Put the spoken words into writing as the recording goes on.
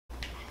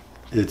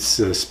It's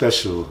a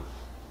special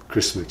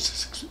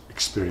Christmas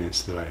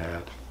experience that I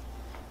had,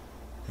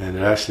 and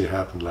it actually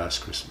happened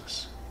last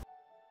Christmas.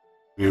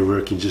 We were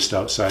working just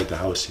outside the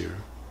house here,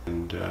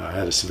 and I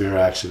had a severe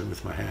accident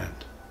with my hand.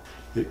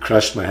 It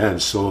crushed my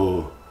hand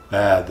so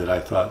bad that I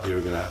thought they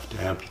were going to have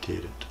to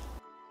amputate it.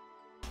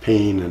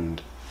 Pain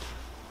and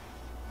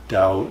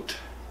doubt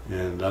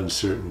and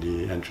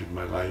uncertainty entered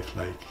my life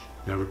like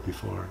never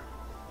before.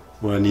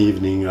 One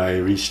evening I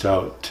reached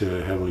out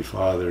to Heavenly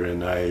Father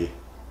and I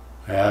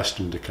asked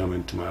Him to come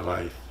into my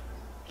life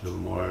a little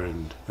more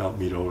and help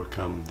me to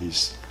overcome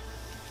these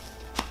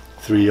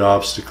 3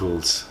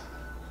 obstacles,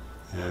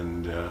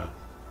 and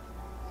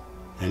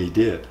He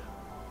did.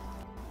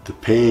 The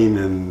pain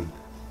and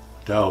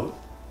doubt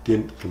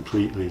didn't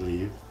completely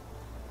leave,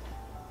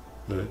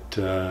 but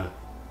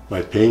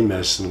my pain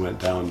medicine went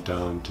down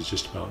to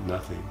just about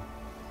nothing,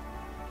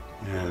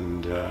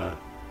 and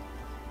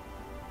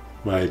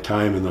my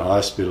time in the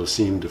hospital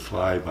seemed to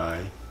fly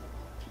by.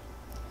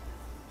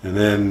 And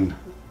then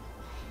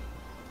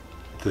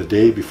the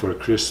day before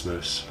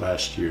Christmas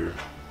last year,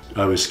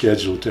 I was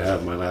scheduled to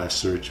have my last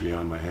surgery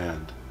on my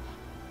hand.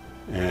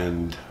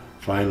 And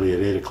finally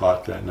at 8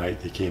 o'clock that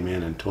night they came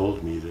in and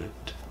told me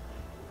that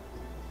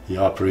the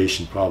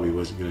operation probably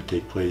wasn't going to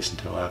take place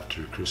until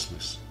after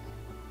Christmas.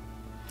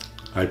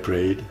 I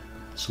prayed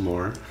some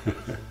more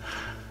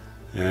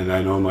and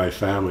I know my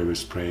family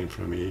was praying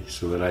for me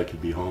so that I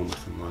could be home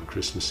with them on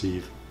Christmas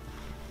Eve.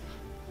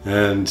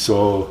 And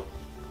so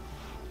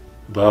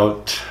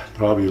about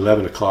probably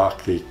 11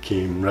 o'clock they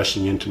came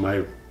rushing into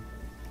my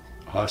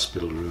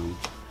hospital room,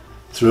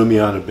 threw me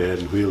on a bed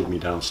and wheeled me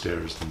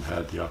downstairs and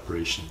had the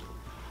operation.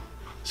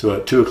 So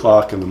at 2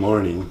 o'clock in the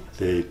morning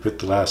they put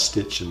the last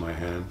stitch in my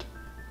hand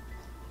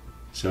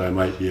so I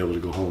might be able to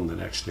go home the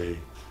next day.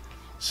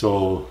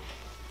 So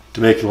to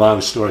make a long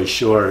story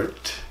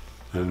short,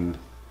 and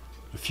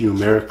a few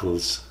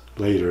miracles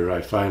later,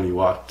 I finally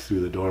walked through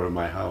the door of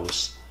my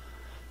house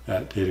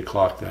at 8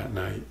 o'clock that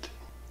night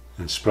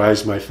and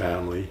surprised my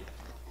family.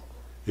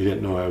 They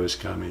didn't know I was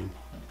coming.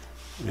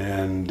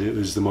 And it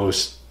was the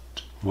most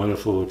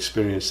wonderful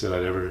experience that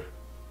I'd ever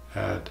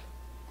had.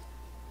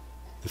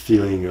 The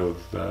feeling of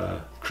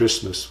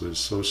Christmas was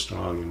so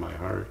strong in my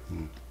heart.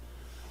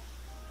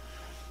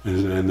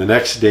 And the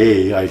next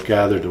day I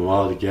gathered them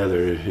all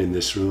together in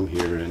this room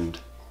here, and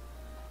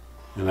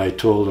I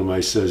told them, I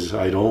says,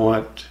 I don't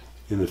want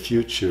in the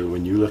future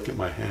when you look at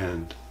my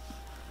hand,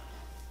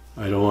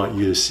 I don't want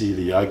you to see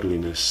the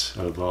ugliness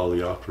of all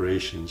the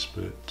operations,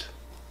 but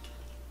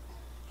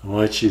I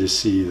want you to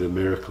see the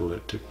miracle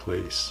that took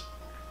place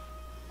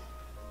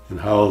and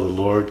how the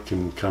Lord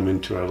can come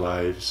into our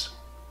lives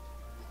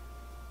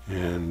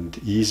and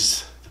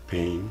ease the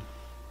pain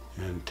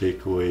and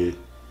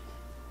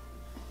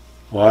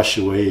wash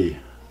away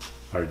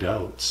our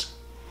doubts,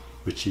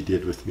 which He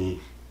did with me.